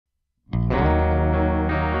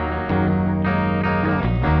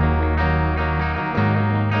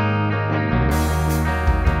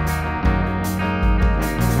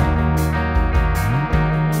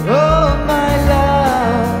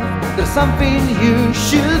something you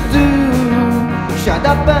should do. Shut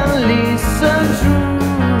up and listen through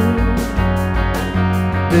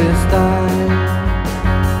this time.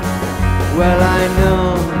 Well, I know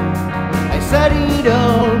I said it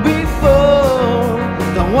all before.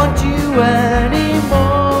 Don't want you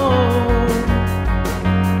anymore.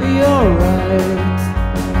 You're right,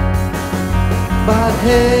 but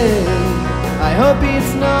hey, I hope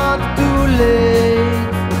it's not too late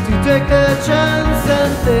to take a chance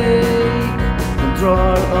and take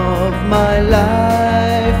control of my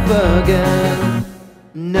life again.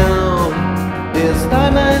 No, this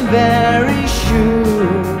time I'm very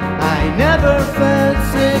sure I never felt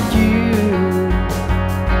secure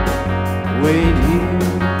with you.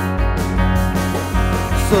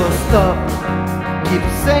 So stop, keep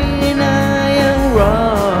saying I am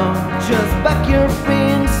wrong. Just pack your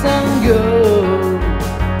things and go.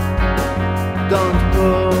 Don't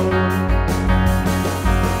go.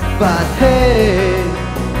 But hey,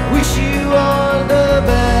 wish you all the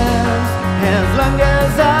best. As long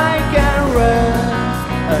as I can rest,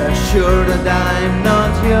 assured that I'm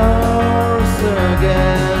not yours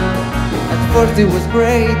again. At first it was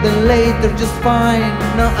great, then later just fine.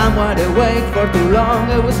 Now I'm wide awake, for too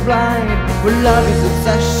long I was blind. Well, love is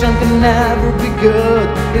obsession, can never be good.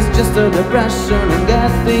 It's just a depression and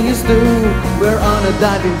getting used to. We're on a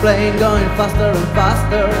diving plane, going faster and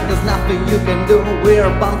faster. There's nothing you can do, we're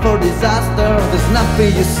bound for disaster. There's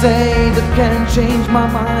nothing you say that can change my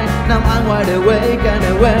mind. Now I'm wide awake and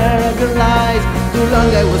aware of your lies. Too long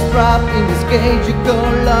I was trapped in this cage you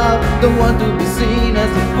call love. Don't want to be seen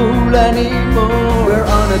as a fool anymore. We're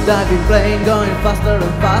on a diving plane, going faster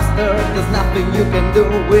and faster. There's nothing you can do,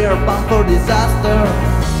 we're bound for disaster.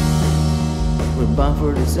 We're bound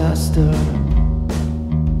for disaster.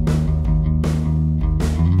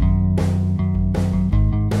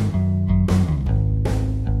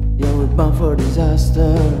 Yeah, we're bound for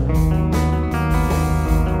disaster.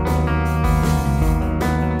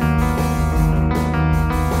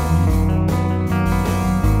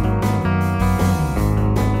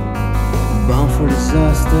 For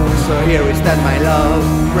disaster. So here we stand, my love.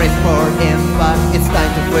 Brace for impact, it's time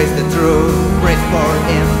to face the truth. Brace for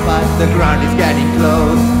impact, the ground is getting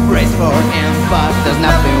close. Brace for impact, there's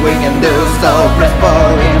nothing we can do. So brace for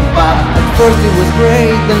impact. At first it was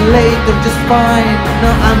great, then later just fine.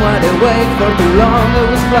 Now I'm wide awake, for too long I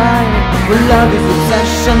was blind. Well, love is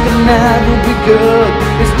obsession, can never be good.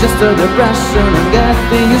 It's just a depression and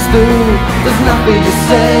getting used to. There's nothing you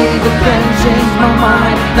say that can change my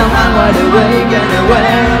mind. Now I'm wide awake and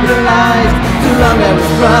aware of your lies. Too long I was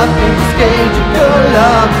trapped in this cage of your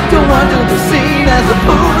love. Don't want to be seen as a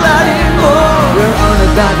fool anymore. We're on a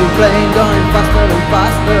diving plane, going faster and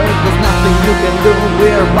faster. There's nothing you can do,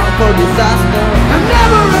 we're bound for disaster. I'm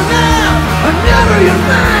never enough, I'm never your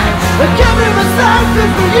match. I can't bring myself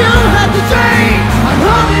before you had to change. I'm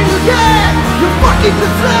hoping again, you're fucking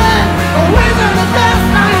concerned. Always on the test,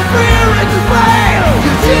 now you're fearing to fail.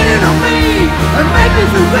 You cheated on me and made me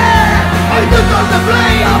feel bad. I took all the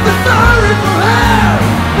blame of the story for her.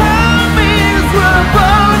 Tell me this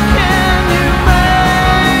robot, can you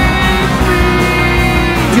make me?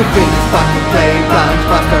 You finish fucking play, plunge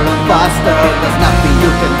faster and faster. There's nothing you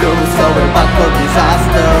can do, so we're back for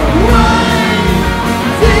disaster.